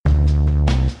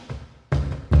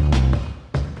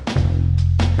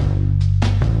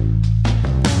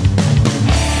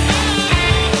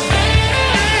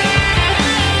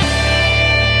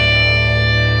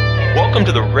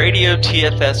Radio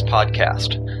TFS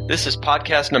podcast. This is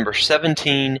podcast number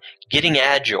 17, Getting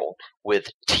Agile with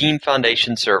Team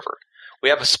Foundation Server. We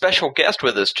have a special guest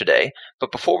with us today,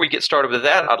 but before we get started with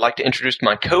that, I'd like to introduce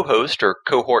my co-host or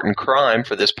cohort in crime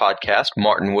for this podcast,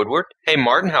 Martin Woodward. Hey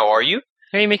Martin, how are you?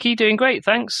 Hey Mickey, doing great,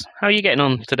 thanks. How are you getting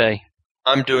on today?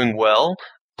 I'm doing well.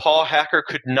 Paul Hacker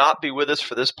could not be with us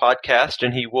for this podcast,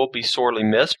 and he will be sorely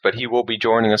missed, but he will be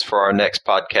joining us for our next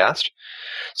podcast.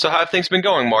 So how have things been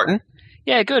going, Martin?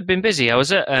 Yeah, good. Been busy. I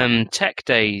was at Tech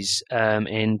Days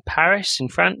in Paris, in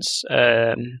France,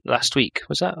 last week.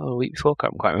 Was that or the week before?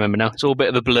 Can't quite remember now. It's all a bit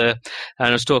of a blur. And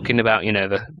I was talking about,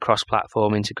 the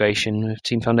cross-platform integration of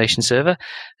Team Foundation Server,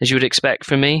 as you would expect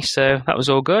from me. So that was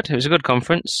all good. It was a good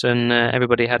conference, and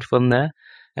everybody had fun there.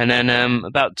 And then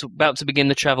about to begin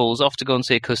the travels, off to go and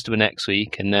see a customer next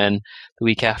week, and then the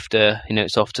week after,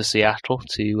 it's off to Seattle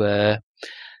to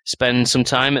spend some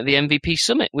time at the MVP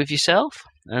Summit with yourself.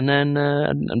 And then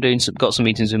I'm got some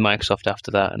meetings with Microsoft after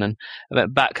that, and then I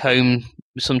went back home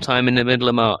sometime in the middle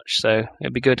of March. So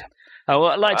it'd be good. I'd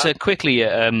like to quickly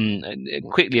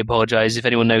apologise if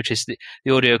anyone noticed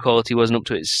the audio quality wasn't up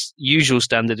to its usual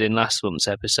standard in last month's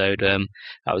episode.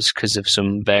 That was because of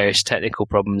some various technical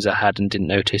problems I had and didn't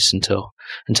notice until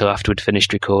after we'd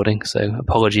finished recording. So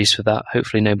apologies for that.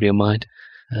 Hopefully nobody will mind.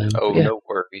 No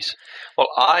worries. Well,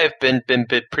 I've been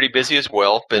pretty busy as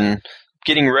well. Been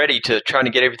getting ready to trying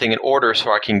to get everything in order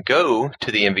so I can go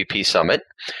to the MVP Summit.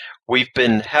 We've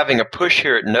been having a push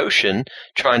here at Notion,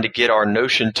 trying to get our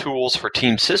Notion tools for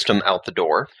Team System out the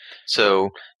door.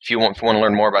 So if you want to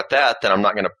learn more about that, then I'm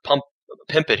not going to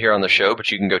pimp it here on the show,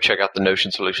 but you can go check out the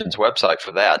Notion Solutions website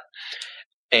for that.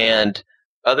 And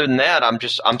other than that, I'm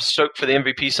stoked for the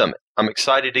MVP Summit. I'm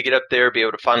excited to get up there, be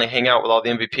able to finally hang out with all the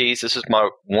MVPs. This is my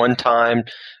one time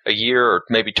a year or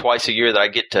maybe twice a year that I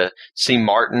get to see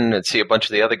Martin and see a bunch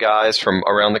of the other guys from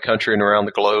around the country and around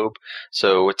the globe.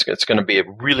 So it's going to be a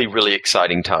really, really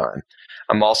exciting time.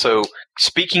 I'm also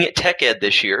speaking at TechEd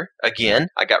this year. Again,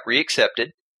 I got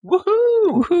reaccepted.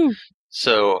 Woohoo! Woohoo!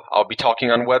 So I'll be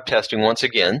talking on web testing once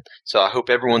again. So I hope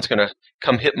everyone's going to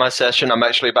come hit my session. I'm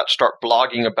actually about to start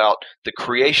blogging about the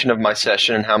creation of my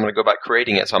session and how I'm going to go about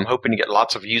creating it. So I'm hoping to get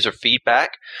lots of user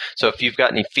feedback. So if you've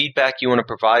got any feedback you want to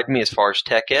provide me as far as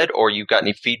TechEd, or you've got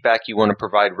any feedback you want to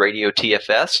provide Radio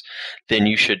TFS, then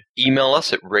you should email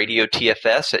us at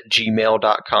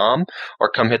radiotfs@gmail.com or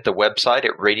come hit the website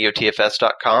at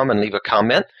radiotfs.com and leave a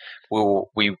comment.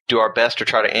 We do our best to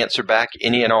try to answer back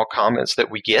any and all comments that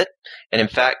we get. And in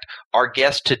fact, our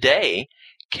guest today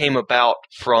came about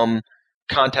from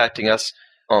contacting us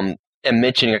and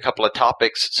mentioning a couple of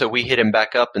topics. So we hit him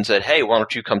back up and said, hey, why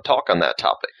don't you come talk on that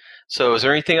topic? So is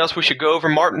there anything else we should go over,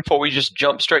 Martin, before we just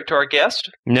jump straight to our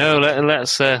guest? No,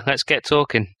 let's get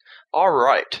talking. All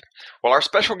right. Well, our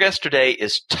special guest today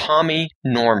is Tommy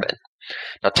Norman.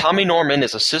 Now, Tommy Norman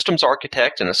is a systems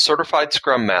architect and a certified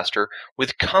Scrum Master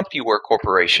with CompuWare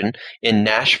Corporation in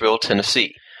Nashville,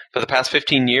 Tennessee. For the past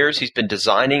 15 years, he's been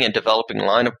designing and developing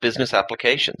line of business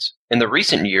applications. In the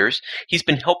recent years, he's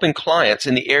been helping clients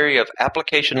in the area of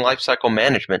application lifecycle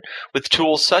management with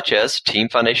tools such as Team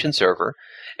Foundation Server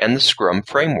and the Scrum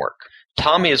Framework.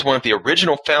 Tommy is one of the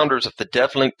original founders of the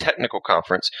DevLink Technical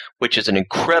Conference, which is an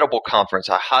incredible conference.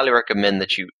 I highly recommend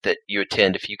that you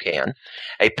attend if you can.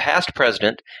 A past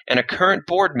president and a current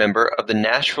board member of the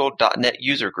Nashville .NET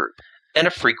User Group, and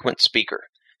a frequent speaker.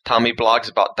 Tommy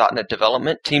blogs about .NET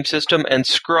development, Team System, and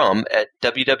Scrum at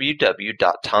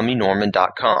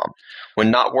www.tommynorman.com.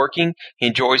 When not working, he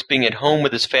enjoys being at home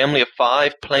with his family of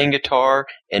 5, playing guitar,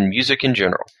 and music in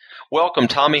general. Welcome,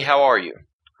 Tommy. How are you?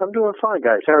 I'm doing fine,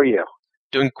 guys. How are you?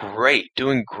 Doing great.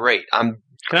 Can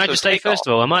I just say, first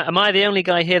of all, am I the only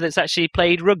guy here that's actually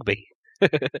played rugby?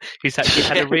 Who's actually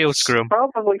had a real scrum?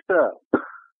 Probably so.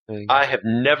 I have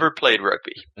never played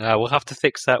rugby. We'll have to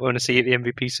fix that when I see you at the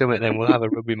MVP Summit, then we'll have a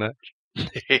rugby match.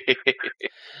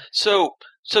 So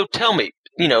tell me,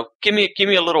 give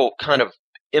me a little kind of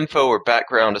info or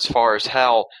background as far as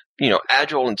how,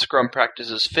 Agile and Scrum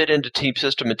practices fit into Team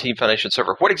System and Team Foundation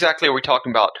Server. What exactly are we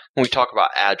talking about when we talk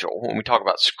about Agile, when we talk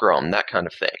about Scrum, that kind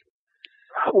of thing?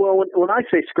 Well, when I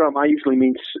say Scrum, I usually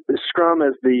mean Scrum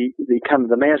as the kind of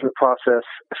the management process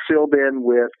filled in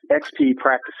with XP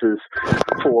practices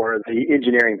for the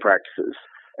engineering practices.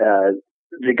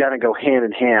 They got to go hand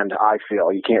in hand, I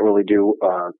feel. You can't really do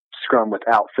Scrum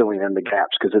without filling in the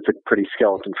gaps because it's a pretty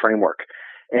skeleton framework.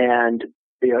 And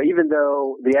even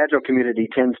though the Agile community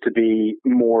tends to be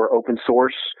more open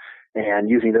source and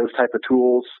using those type of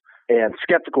tools and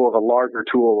skeptical of a larger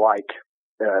tool like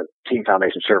Team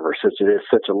Foundation Server, since it is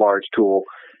such a large tool,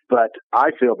 but I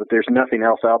feel that there's nothing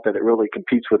else out there that really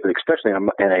competes with it, especially in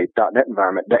a .NET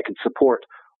environment, that can support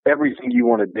everything you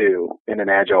want to do in an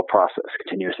agile process: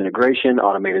 continuous integration,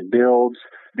 automated builds,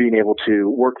 being able to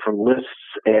work from lists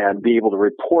and be able to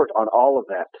report on all of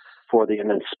that for the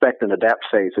inspect and adapt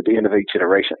phase at the end of each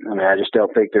iteration. I mean, I just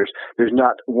don't think there's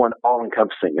not one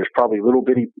all-encompassing. There's probably little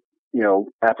bitty,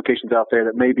 applications out there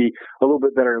that may be a little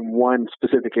bit better in one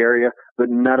specific area, but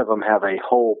none of them have a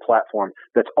whole platform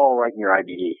that's all right in your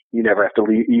IDE. You never have to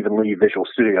even leave Visual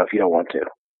Studio if you don't want to.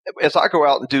 As I go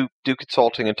out and do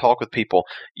consulting and talk with people,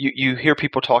 you hear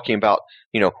people talking about,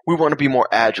 we want to be more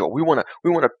agile. We want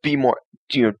to be more,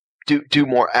 do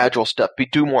more agile stuff,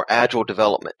 do more agile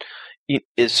development.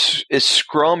 Is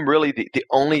Scrum really the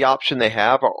only option they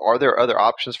have, or are there other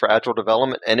options for agile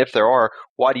development? And if there are,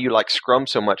 why do you like Scrum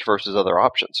so much versus other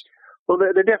options? Well,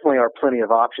 there definitely are plenty of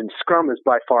options. Scrum is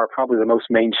by far probably the most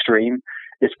mainstream.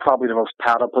 It's probably the most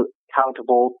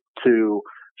palatable to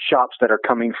shops that are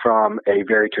coming from a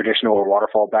very traditional or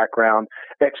waterfall background.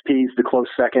 XP is the close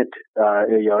second.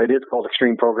 It is called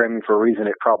extreme programming for a reason.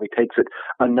 It probably takes it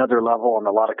another level, and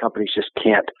a lot of companies just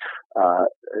can't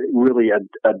really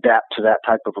adapt to that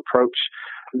type of approach.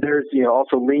 There's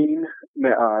also Lean,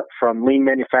 from Lean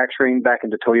manufacturing back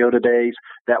into Toyota days.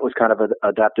 That was kind of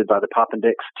adapted by the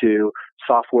Poppendix to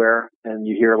software, and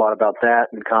you hear a lot about that,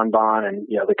 and Kanban, and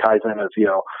the Kaizen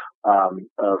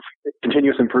of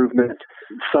continuous improvement.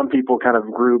 Some people kind of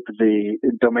group the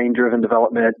domain-driven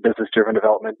development, business-driven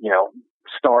development,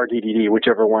 STAR, DDD,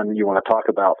 whichever one you want to talk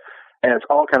about, as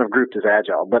all kind of grouped as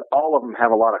Agile. But all of them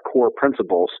have a lot of core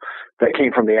principles that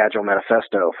came from the Agile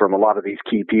Manifesto from a lot of these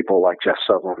key people like Jeff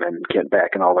Sutherland and Kent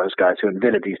Beck and all those guys who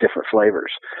invented these different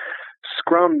flavors.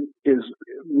 Scrum is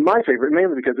my favorite,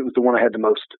 mainly because it was the one I had the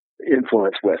most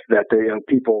influence with, that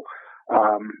people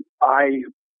I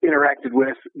interacted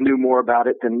with knew more about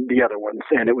it than the other ones.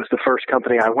 And it was the first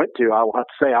company I went to. I will have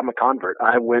to say I'm a convert.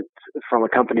 I went from a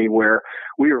company where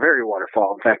we were very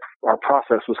waterfall. In fact, our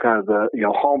process was kind of the,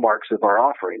 hallmarks of our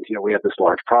offerings. We have this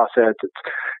large process. It's,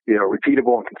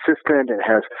 repeatable and consistent. It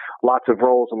has lots of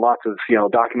roles and lots of,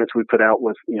 documents we put out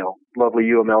with, lovely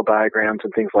UML diagrams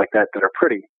and things like that are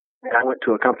pretty. And I went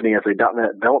to a company as a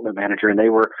 .NET development manager, and they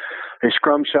were a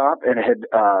Scrum shop, and it had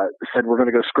said, we're going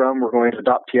to go Scrum, we're going to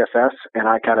adopt TSS, and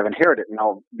I kind of inherited it. And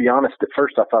I'll be honest, at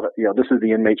first I thought, this is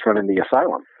the inmates running the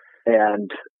asylum. And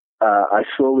I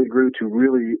slowly grew to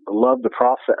really love the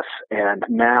process. And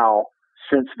now,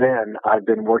 since then, I've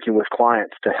been working with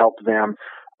clients to help them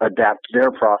adapt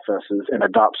their processes and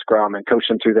adopt Scrum and coach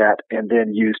them through that, and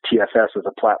then use TSS as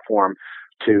a platform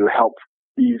to help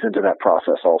ease into that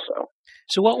process also.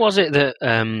 So what was it that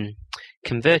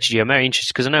converted you? I'm very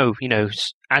interested because I know,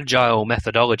 agile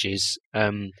methodologies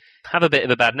have a bit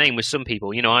of a bad name with some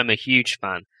people. I'm a huge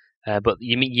fan, but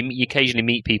you occasionally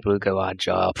meet people who go,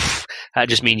 agile, that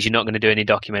just means you're not going to do any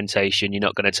documentation. You're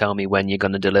not going to tell me when you're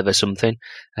going to deliver something,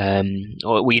 or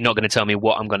you're not going to tell me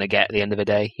what I'm going to get at the end of the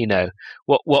day.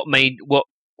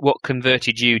 What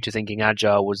converted you to thinking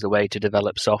agile was the way to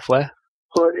develop software?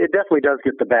 Well, it definitely does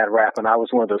get the bad rap, and I was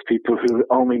one of those people who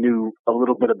only knew a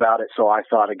little bit about it. So I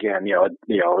thought, again,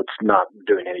 it's not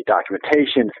doing any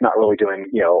documentation. It's not really doing,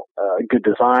 good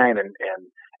design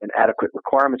and adequate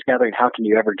requirements gathering. How can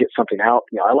you ever get something out?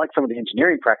 I like some of the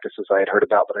engineering practices I had heard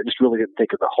about, but I just really didn't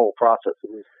think of the whole process.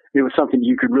 It was something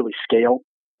you could really scale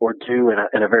or do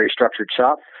in a very structured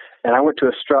shop. And I went to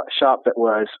a shop that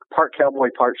was part cowboy,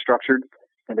 part structured.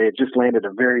 And they had just landed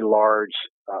a very large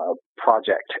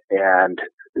project, and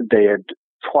they had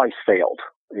twice failed.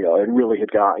 It really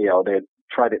had got, they had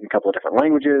tried it in a couple of different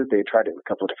languages. They had tried it in a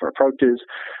couple of different approaches.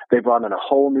 They brought in a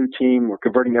whole new team. We're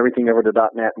converting everything over to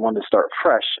 .NET and wanted to start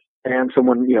fresh. And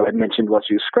someone, had mentioned, let's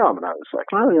use Scrum. And I was like,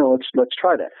 well, let's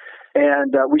try that.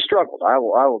 And we struggled. I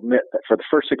will admit that for the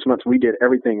first 6 months, we did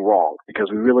everything wrong because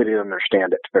we really didn't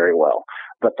understand it very well.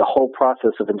 But the whole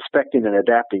process of inspecting and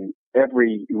adapting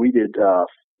we did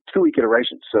 2-week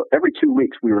iterations. So every 2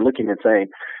 weeks we were looking and saying,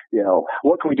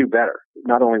 what can we do better?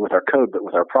 Not only with our code, but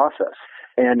with our process.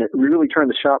 And it really turned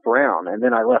the shop around. And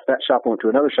then I left that shop and went to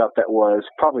another shop that was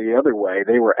probably the other way.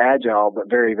 They were agile, but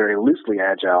very, very loosely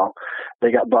agile.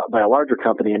 They got bought by a larger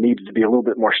company and needed to be a little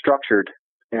bit more structured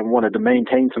and wanted to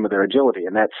maintain some of their agility.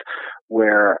 And that's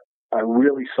where I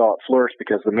really saw it flourish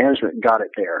because the management got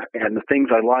it there. And the things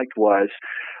I liked was,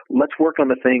 let's work on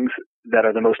the things that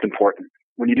are the most important.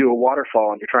 When you do a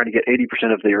waterfall and you're trying to get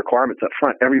 80% of the requirements up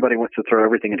front, everybody wants to throw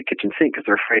everything into kitchen sink because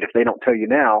they're afraid if they don't tell you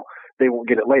now, they won't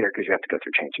get it later because you have to go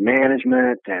through change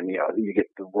management and, you get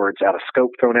the words out of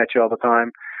scope thrown at you all the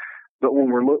time. But when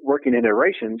we're working in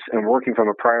iterations and working from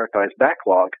a prioritized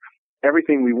backlog,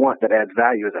 everything we want that adds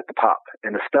value is at the top.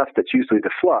 And the stuff that's usually the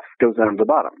fluff goes down to the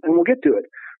bottom. And we'll get to it.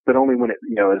 but only when it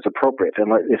is appropriate.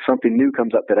 And if something new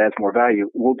comes up that adds more value,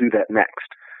 we'll do that next.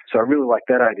 So I really like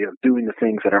that idea of doing the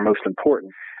things that are most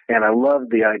important. And I love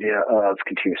the idea of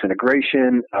continuous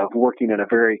integration, of working in a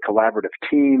very collaborative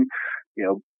team,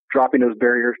 dropping those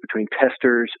barriers between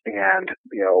testers and,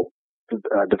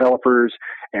 developers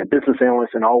and business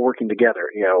analysts and all working together.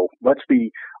 Let's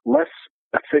be less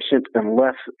efficient and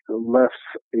less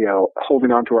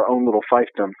holding on to our own little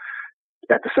fiefdom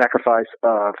at the sacrifice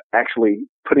of actually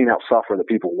putting out software that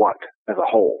people want as a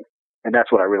whole. And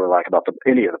that's what I really like about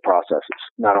any of the processes,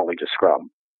 not only just Scrum.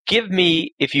 Give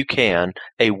me, if you can,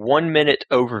 a 1-minute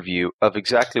overview of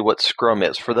exactly what Scrum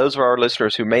is. For those of our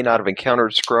listeners who may not have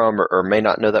encountered Scrum or may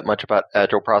not know that much about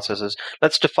agile processes,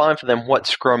 let's define for them what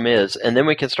Scrum is, and then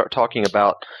we can start talking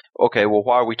about, okay, well,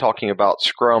 why are we talking about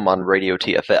Scrum on Radio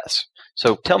TFS?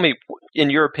 So tell me, in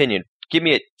your opinion,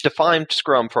 define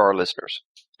Scrum for our listeners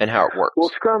and how it works. Well,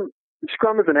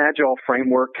 Scrum is an agile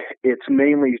framework. It's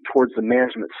mainly towards the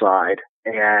management side,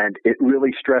 and it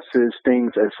really stresses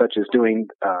things such as doing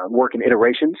work in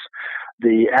iterations.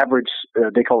 The average,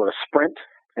 they call it a sprint,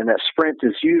 and that sprint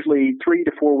is usually 3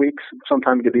 to 4 weeks.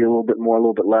 Sometimes it could be a little bit more, a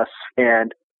little bit less.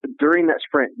 And during that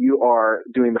sprint, you are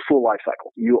doing the full life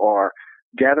cycle. You are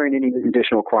gathering any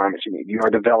additional requirements you need. You are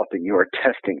developing, you are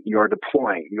testing, you are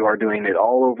deploying, you are doing it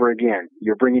all over again.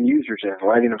 You're bringing users in,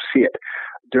 letting them see it.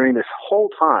 During this whole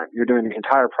time, you're doing the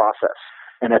entire process.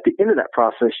 And at the end of that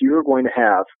process, you're going to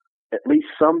have at least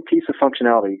some piece of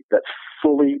functionality that's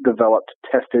fully developed,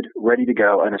 tested, ready to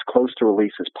go, and as close to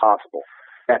release as possible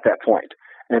at that point.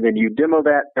 And then you demo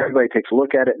that, everybody takes a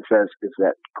look at it and says, is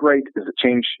that great? Is it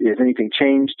changed? Is anything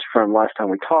changed from last time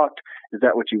we talked? Is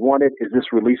that what you wanted? Is this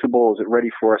releasable? Is it ready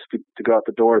for us to go out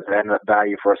the door? Does it add enough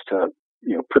value for us to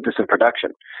put this in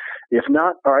production? If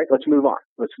not, all right, let's move on.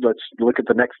 Let's look at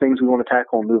the next things we want to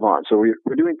tackle and move on. So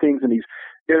we're doing things in these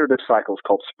iterative cycles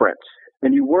called sprints.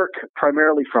 And you work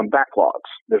primarily from backlogs.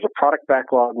 There's a product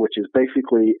backlog, which is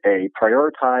basically a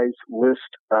prioritized list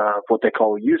of what they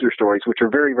call user stories, which are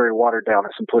very, very watered down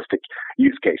and simplistic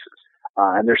use cases.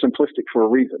 And they're simplistic for a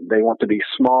reason. They want to be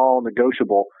small,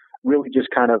 negotiable, really just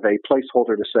kind of a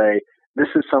placeholder to say, this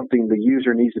is something the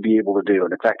user needs to be able to do.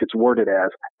 And in fact, it's worded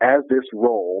as this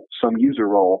role, some user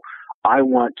role, I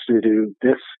want to do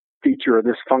this feature or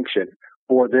this function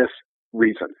for this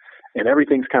reason. And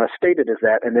everything's kind of stated as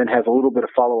that, and then has a little bit of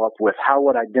follow-up with how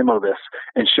would I demo this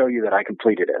and show you that I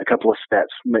completed it. A couple of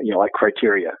stats, like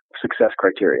criteria, success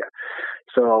criteria.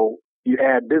 So you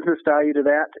add business value to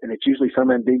that, and it's usually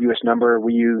some ambiguous number.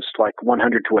 We use like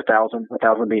 100 to 1,000,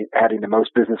 1,000 being adding the most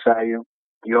business value.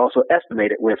 You also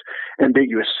estimate it with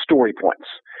ambiguous story points.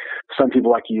 Some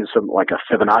people like to use some like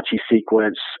a Fibonacci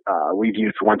sequence. We've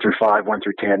used 1 through 5, 1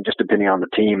 through 10, just depending on the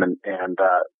team and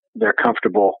they're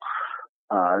comfortable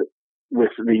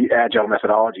with the agile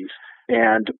methodologies.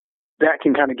 And that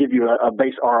can kind of give you a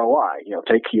base ROI.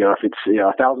 If it's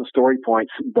 1,000 story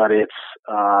points, but it's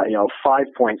 5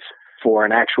 points for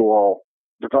an actual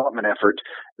development effort,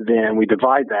 then we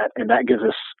divide that, and that gives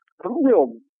us a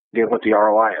real idea what the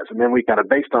ROI is. And then we kind of,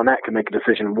 based on that, can make a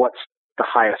decision what's the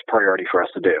highest priority for us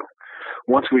to do.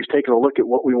 Once we've taken a look at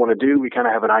what we want to do, we kind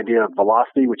of have an idea of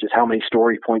velocity, which is how many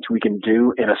story points we can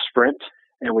do in a sprint,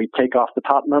 and we take off the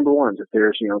top number ones. If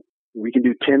there's, we can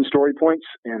do 10 story points,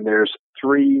 and there's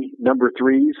 3 number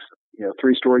 3s,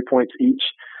 3 story points each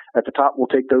at the top. We'll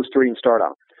take those 3 and start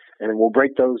on. And we'll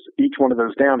break each one of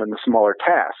those down into smaller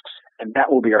tasks. And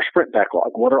that will be our sprint backlog.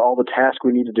 What are all the tasks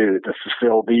we need to do to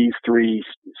fulfill these 3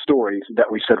 stories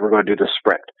that we said we're going to do this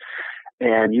sprint?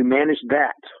 And you manage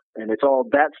that. And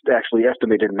that's actually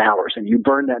estimated in hours. And you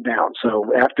burn that down.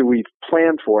 So after we've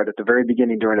planned for it at the very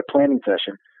beginning during a planning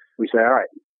session, we say, all right,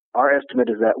 our estimate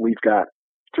is that we've got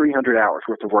 300 hours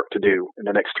worth of work to do in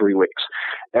the next 3 weeks.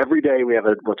 Every day we have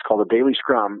what's called a daily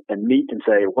scrum and meet and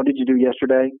say, what did you do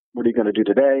yesterday? What are you going to do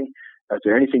today? Is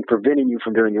there anything preventing you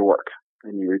from doing your work?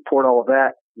 And you report all of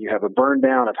that. You have a burn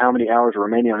down of how many hours are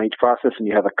remaining on each process, and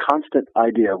you have a constant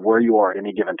idea of where you are at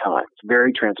any given time. It's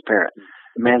very transparent.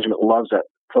 Management loves that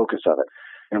focus of it.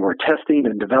 And we're testing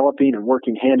and developing and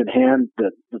working hand in hand.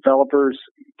 The developers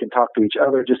can talk to each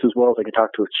other just as well as they can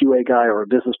talk to a QA guy or a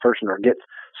business person or get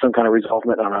some kind of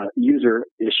resolvement on a user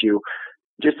issue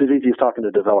just as easy as talking to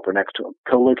the developer next to them.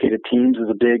 Co-located teams is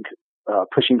a big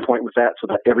pushing point with that so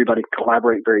that everybody can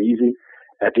collaborate very easy.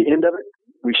 At the end of it,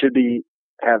 we should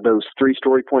have those 3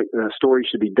 stories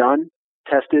should be done,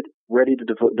 tested, ready to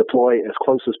deploy as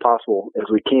close as possible as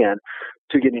we can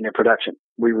to getting in production.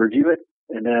 We review it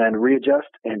and then readjust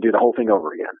and do the whole thing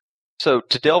over again. So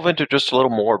to delve into just a little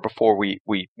more before we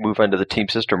move into the team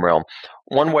system realm,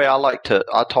 one way I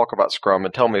talk about Scrum,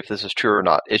 and tell me if this is true or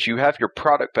not, is you have your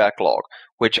product backlog,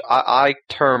 which I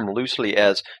term loosely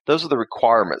as those are the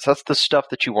requirements. That's the stuff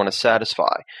that you want to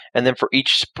satisfy. And then for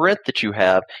each sprint that you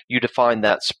have, you define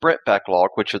that sprint backlog,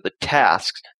 which are the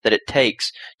tasks that it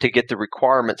takes to get the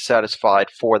requirements satisfied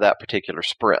for that particular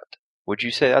sprint. Would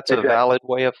you say that's a valid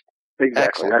way of... Exactly.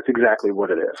 Excellent. That's exactly what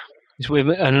it is.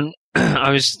 And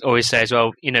I always say as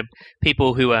well,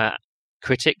 people who are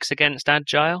critics against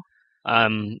Agile,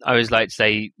 I always like to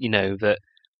say, that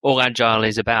all Agile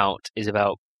is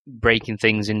about breaking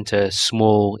things into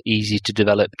small, easy to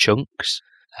develop chunks,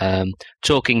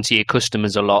 talking to your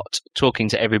customers a lot, talking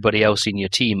to everybody else in your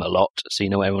team a lot, so you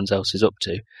know what everyone else is up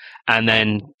to, and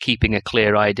then keeping a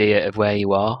clear idea of where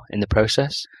you are in the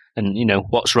process and,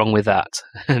 what's wrong with that.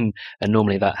 and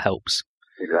normally that helps.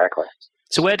 Exactly.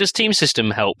 So where does Team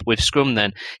System help with Scrum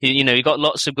then? You've got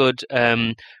lots of good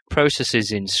processes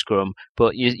in Scrum,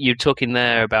 but you're talking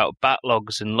there about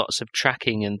backlogs and lots of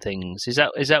tracking and things. Is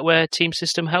that where Team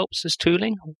System helps as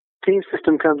tooling? Team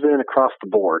System comes in across the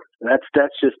board. That's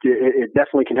just it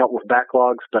definitely can help with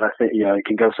backlogs, but I think it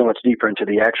can go so much deeper into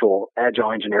the actual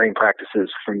Agile engineering practices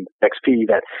from XP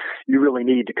that you really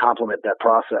need to complement that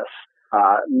process.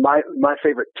 My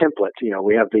favorite template,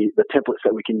 we have the templates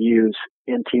that we can use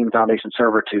in Team Foundation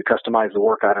Server to customize the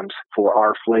work items for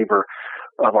our flavor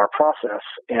of our process.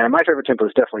 And my favorite template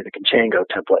is definitely the Conchango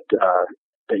template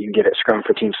that you can get at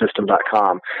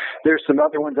scrumforteamsystem.com. There's some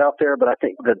other ones out there, but I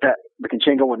think that the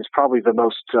Conchango one is probably the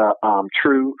most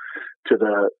true to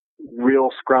the real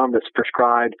Scrum that's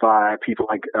prescribed by people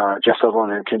like Jeff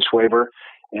Sutherland and Ken Schwaber.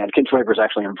 And Ken Schwaber is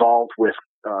actually involved with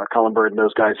Colin Bird and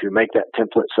those guys who make that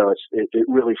template, so it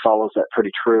really follows that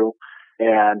pretty true.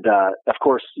 And of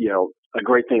course, a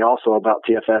great thing also about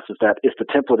TFS is that if the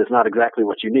template is not exactly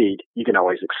what you need, you can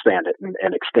always expand it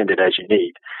and extend it as you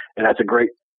need. And that's a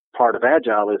great part of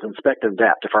Agile is inspect and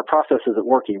adapt. If our process isn't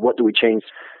working, what do we change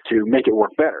to make it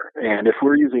work better? And if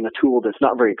we're using a tool that's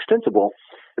not very extensible,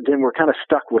 then we're kind of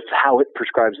stuck with how it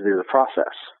prescribes to do the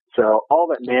process. So all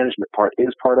that management part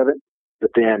is part of it,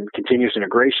 but then continuous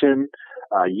integration,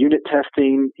 unit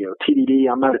testing,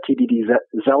 TDD. I'm not a TDD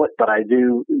zealot, but I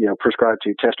do, prescribe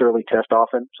to test early, test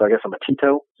often. So I guess I'm a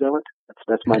TITO zealot.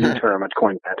 That's my new term. I've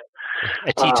coined that.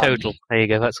 A teetotal. There you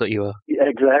go. That's what you are. Yeah,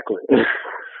 exactly.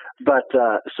 But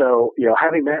so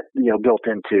having that built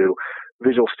into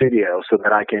Visual Studio so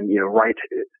that I can write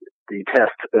the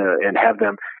test and have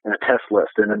them in a test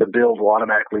list, and then the build will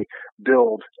automatically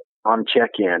build on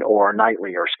check-in or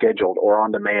nightly or scheduled or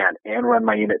on demand and run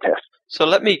my unit tests. So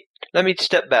let me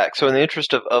step back. So in the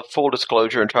interest of full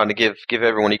disclosure and trying to give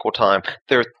everyone equal time,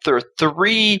 there are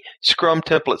 3 Scrum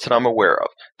templates that I'm aware of.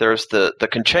 There's the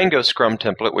Conchango Scrum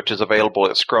template, which is available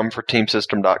at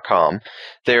scrumforteamsystem.com.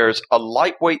 There's a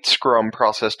lightweight Scrum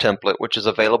process template, which is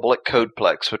available at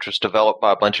Codeplex, which was developed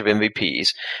by a bunch of MVPs.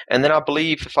 And then I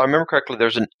believe, if I remember correctly,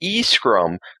 there's an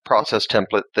eScrum process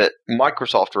template that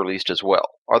Microsoft released as well.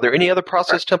 Are there any other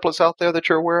process templates out there that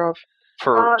you're aware of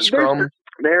for Scrum?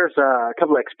 There's a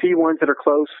couple of XP ones that are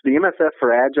close. The MSF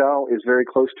for Agile is very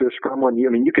close to a Scrum one.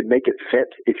 You could make it fit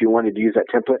if you wanted to use that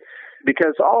template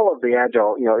because all of the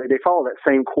Agile, they follow that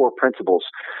same core principles.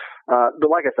 But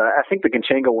like I said, I think the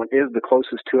Conchango one is the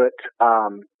closest to it.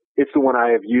 It's the one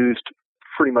I have used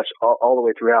pretty much all the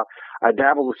way throughout. I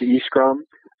dabbled with the eScrum.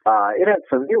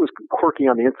 It was quirky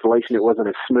on the installation. It wasn't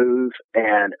as smooth,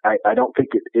 and I don't think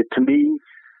it to me,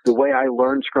 the way I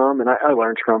learned Scrum, and I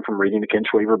learned Scrum from reading the Ken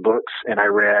Schwaber books, and I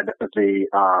read the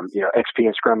XP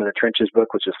and Scrum in the Trenches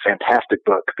book, which is a fantastic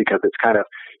book because it's kind of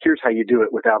here's how you do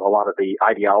it without a lot of the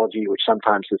ideology, which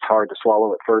sometimes is hard to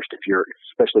swallow at first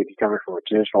especially if you're coming from a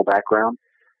traditional background.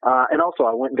 And also,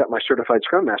 I went and got my certified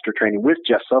Scrum Master training with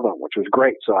Jeff Sutherland, which was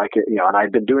great. So I could, and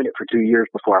I'd been doing it for 2 years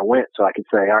before I went, so I could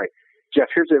say, all right, Jeff,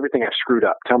 here's everything I screwed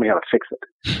up. Tell me how to fix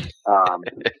it.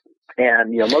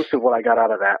 And most of what I got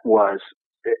out of that was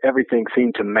everything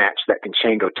seemed to match that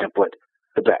Conchango template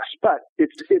the best. But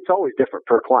it's always different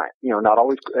per client.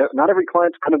 Not every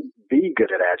client's going to be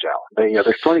good at Agile.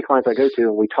 There's plenty of clients I go to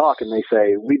and we talk and they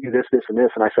say, we do this, this, and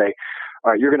this. And I say,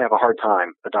 all right, you're going to have a hard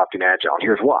time adopting Agile. And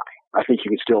here's why. I think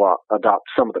you can still adopt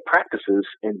some of the practices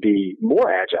and be more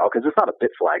Agile because it's not a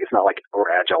bit flag. It's not like we're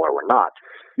Agile or we're not.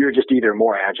 You're just either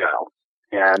more Agile.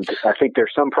 And I think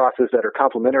there's some processes that are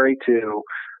complementary to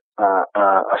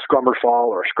a Scrumberfall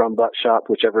or a Scrum Butt Shop,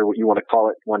 whichever you want to call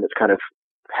it, one that's kind of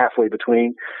halfway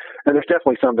between. And there's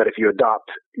definitely some that if you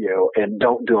adopt, and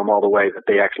don't do them all the way, that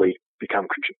they actually become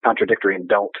contradictory and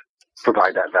don't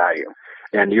provide that value.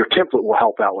 And your template will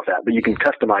help out with that, but you can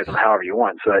customize them however you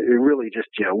want. So it really just,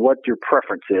 what your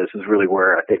preference is really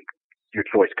where I think your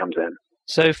choice comes in.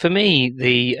 So for me,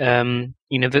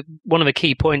 one of the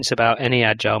key points about any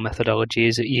agile methodology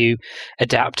is that you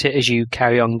adapt it as you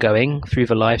carry on going through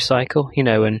the life cycle,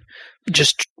 and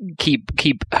just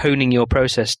keep honing your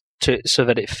process so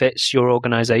that it fits your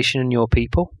organization and your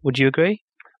people. Would you agree?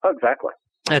 Oh, exactly.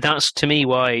 That's, to me,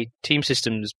 why Team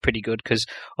System is pretty good, because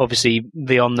obviously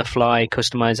the on-the-fly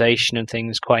customization and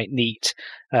things quite neat.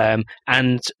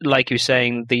 And like you're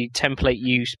saying, the template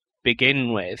you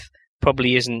begin with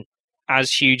probably isn't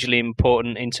as hugely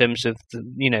important in terms of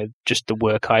just the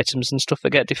work items and stuff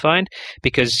that get defined,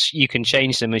 because you can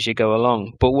change them as you go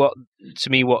along. But what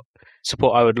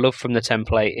support I would love from the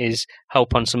template is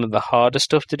help on some of the harder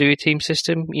stuff to do with Team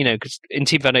System, because in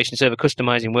Team Foundation Server,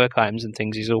 customizing work items and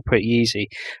things is all pretty easy.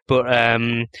 But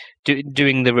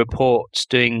doing the reports,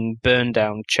 doing burn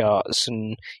down charts,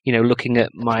 and looking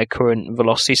at my current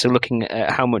velocity, so looking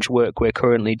at how much work we're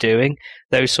currently doing,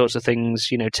 those sorts of things,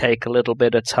 take a little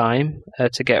bit of time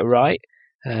to get right.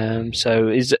 So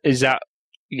is that,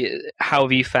 how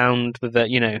have you found with that,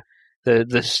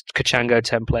 the Kachango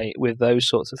template with those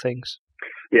sorts of things?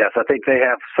 Yes, I think they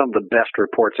have some of the best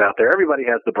reports out there. Everybody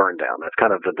has the burn down. That's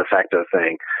kind of the de facto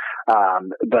thing.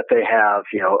 But they have,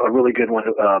 a really good one,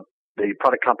 the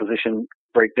product composition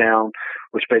breakdown,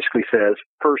 which basically says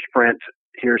per sprint,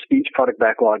 here's each product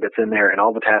backlog that's in there and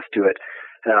all the tasks to it,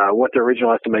 what the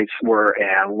original estimates were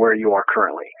and where you are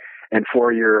currently. And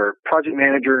for your project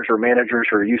managers or managers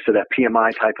who are used to that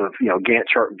PMI type of, Gantt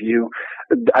chart view,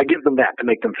 I give them that to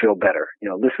make them feel better.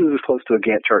 This is as close to a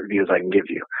Gantt chart view as I can give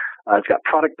you. It's got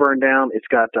product burn down. It's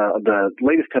got, the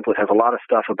latest template has a lot of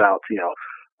stuff about,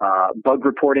 bug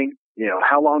reporting.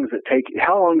 How long does it take?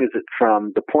 How long is it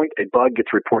from the point a bug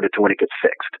gets reported to when it gets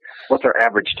fixed? What's our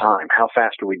average time? How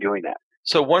fast are we doing that?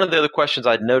 So one of the other questions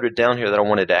I'd noted down here that I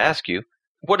wanted to ask you,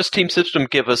 what does Team System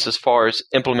give us as far as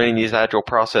implementing these agile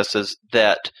processes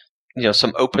that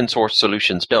some open source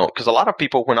solutions don't? Because a lot of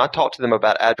people, when I talk to them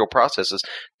about agile processes,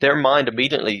 their mind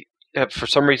immediately, for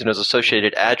some reason, is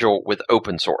associated agile with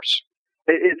open source.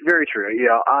 It's very true.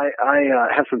 I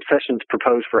have some sessions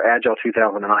proposed for Agile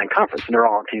 2009 conference, and they're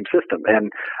all on Team System.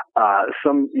 And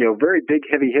some very big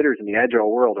heavy hitters in the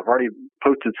Agile world have already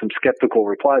posted some skeptical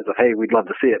replies of, "Hey, we'd love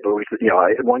to see it," but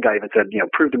one guy even said,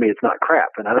 "Prove to me it's not crap."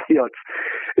 And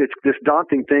it's this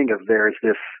daunting thing of there's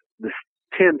this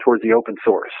tend towards the open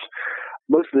source.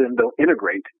 Most of them don't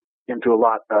integrate into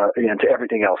into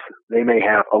everything else. They may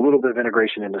have a little bit of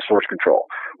integration into source control,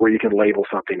 where you can label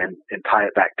something and tie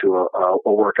it back to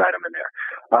a work item in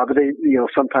there. But they,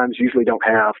 sometimes usually don't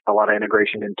have a lot of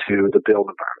integration into the build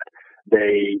environment.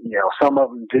 They, some of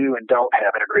them do and don't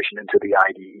have integration into the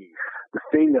IDE. The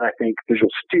thing that I think Visual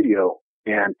Studio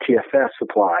and TFS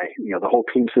supply, the whole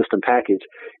Team System package,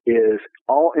 is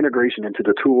all integration into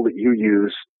the tool that you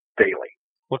use daily.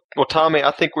 Well, Tommy,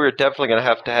 I think we're definitely going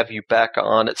to have you back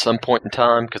on at some point in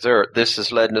time, because this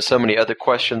has led into so many other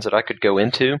questions that I could go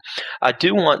into. I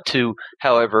do want to,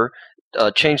 however,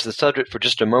 change the subject for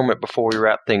just a moment before we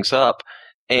wrap things up.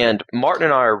 And Martin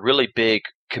and I are really big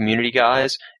community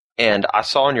guys, and I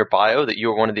saw in your bio that you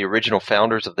were one of the original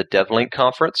founders of the DevLink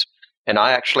conference. And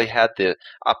I actually had the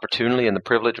opportunity and the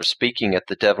privilege of speaking at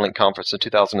the DevLink conference in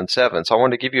 2007. So I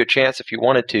wanted to give you a chance, if you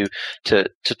wanted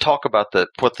to talk about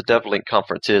what the DevLink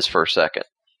conference is for a second,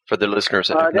 for the listeners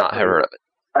that have not heard of it.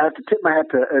 I have to tip my hat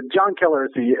to John Keller,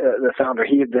 is the founder.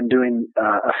 He had been doing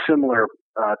a similar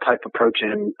type approach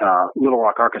in Little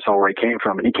Rock, Arkansas, where he came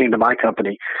from. And he came to my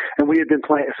company, and we had been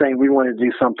saying we wanted to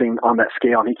do something on that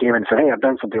scale. And he came in and said, "Hey, I've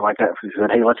done something like that." So he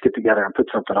said, "Hey, let's get together and put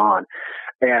something on."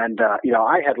 And,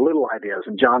 I had little ideas,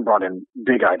 and John brought in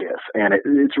big ideas, and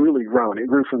it's really grown. It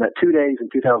grew from that 2 days in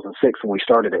 2006 when we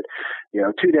started it.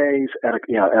 2 days at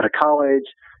a college,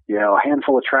 a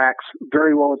handful of tracks,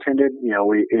 very well attended.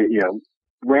 We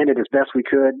ran it as best we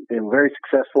could and very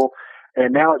successful.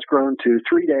 And now it's grown to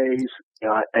 3 days.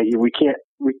 We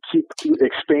keep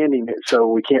expanding it, so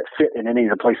we can't fit in any of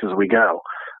the places we go.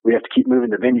 We have to keep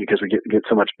moving the venue because we get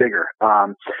so much bigger.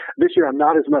 This year I'm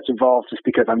not as much involved just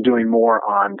because I'm doing more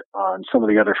on some of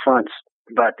the other fronts.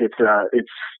 But it's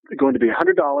going to be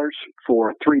 $100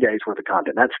 for 3 days worth of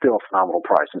content. That's still a phenomenal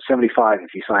price, and $75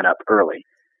 if you sign up early.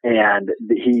 And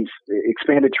he's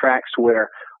expanded tracks where,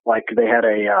 like, they had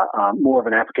a more of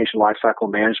an application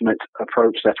lifecycle management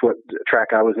approach. That's what track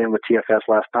I was in with TFS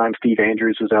last time. Steve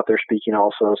Andrews was out there speaking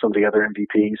also, some of the other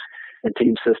MVPs in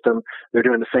Team System. They're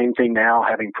doing the same thing now,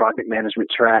 having project management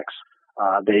tracks.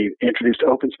 They introduced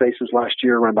Open Spaces last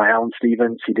year, run by Alan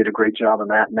Stevens. He did a great job on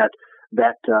that, and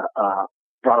that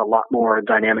brought a lot more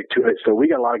dynamic to it. So we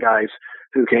got a lot of guys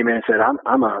who came in and said,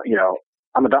 I'm a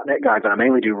 .NET guy, but I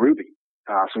mainly do Ruby.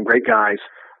 Some great guys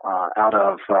out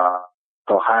of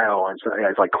Ohio, and so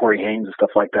guys like Corey Haynes and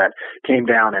stuff like that came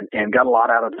down and got a lot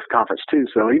out of this conference too.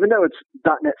 So even though it's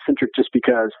 .NET centric, just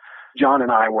because John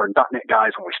and I were .NET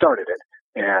guys when we started it,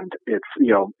 and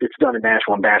it's done in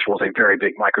Nashville, and Nashville is a very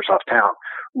big Microsoft town,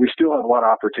 we still have a lot of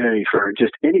opportunity for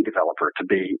just any developer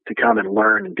to come and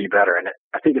learn and be better. And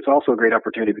I think it's also a great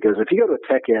opportunity because if you go to a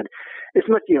tech ed, it's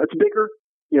much, it's bigger,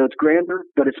 it's grander,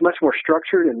 but it's much more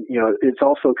structured. And, it's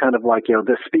also kind of like,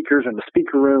 the speakers in the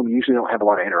speaker room usually don't have a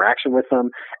lot of interaction with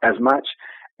them as much.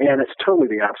 And it's totally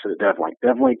the opposite of DevLink.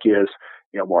 DevLink is,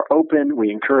 more open. We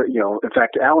encourage, in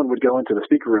fact, Alan would go into the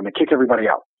speaker room and kick everybody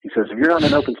out. He says, if you're not in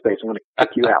an open space, I'm going to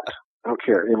kick you out. I don't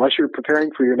care. Unless you're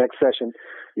preparing for your next session,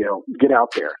 get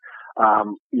out there.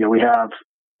 We have,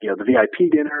 the VIP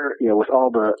dinner, with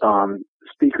all the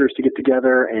speakers to get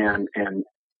together and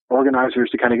organizers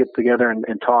to kind of get together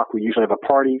and talk. We usually have a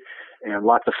party and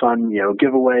lots of fun,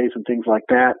 giveaways and things like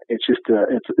that. It's just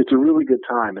it's a really good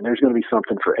time, and there's going to be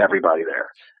something for everybody there.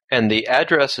 And the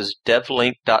address is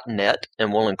devlink.net,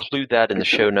 and we'll include that in the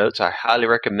show notes. I highly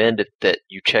recommend that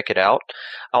you check it out.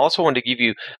 I also wanted to give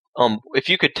you, if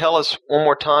you could tell us one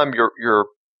more time your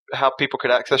how people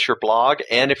could access your blog,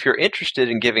 and if you're interested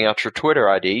in giving out your Twitter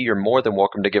ID, you're more than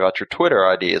welcome to give out your Twitter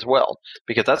ID as well,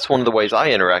 because that's one of the ways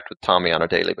I interact with Tommy on a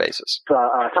daily basis.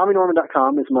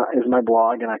 TommyNorman.com is my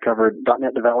blog, and I cover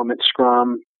 .NET development,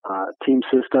 Scrum, Team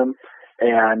System,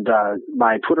 and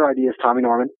my Twitter ID is Tommy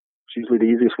Norman. It's usually the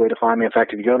easiest way to find me. In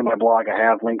fact, if you go to my blog, I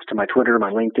have links to my Twitter, my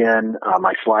LinkedIn,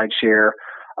 my SlideShare.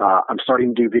 I'm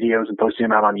starting to do videos and posting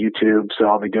them out on YouTube, so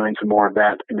I'll be doing some more of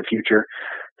that in the future.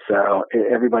 So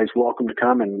everybody's welcome to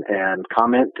come and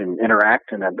comment and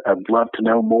interact, and I'd love to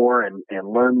know more and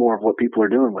learn more of what people are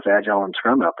doing with Agile and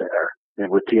Scrum out there and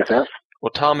with TFS. Well,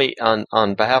 Tommy,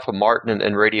 on behalf of Martin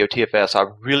and Radio TFS, I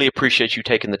really appreciate you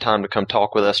taking the time to come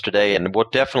talk with us today, and we'll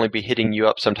definitely be hitting you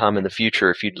up sometime in the future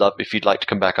if you'd like to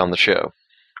come back on the show.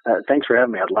 Thanks for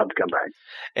having me. I'd love to come back.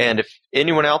 And if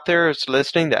anyone out there is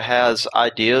listening that has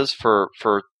ideas for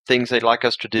things they'd like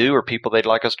us to do or people they'd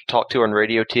like us to talk to on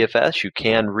Radio TFS, you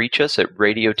can reach us at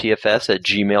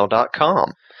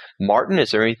radiotfs@gmail.com. Martin, is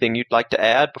there anything you'd like to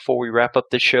add before we wrap up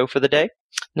this show for the day?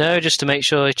 No, just to make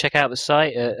sure you check out the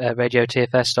site at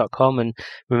radiotfs.com, and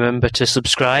remember to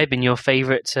subscribe in your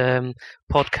favorite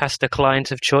podcaster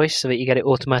client of choice so that you get it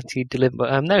automatically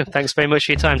delivered. No, thanks very much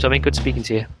for your time, Tommy. Good speaking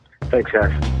to you. Thanks,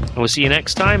 guys. And we'll see you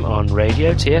next time on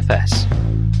Radio TFS.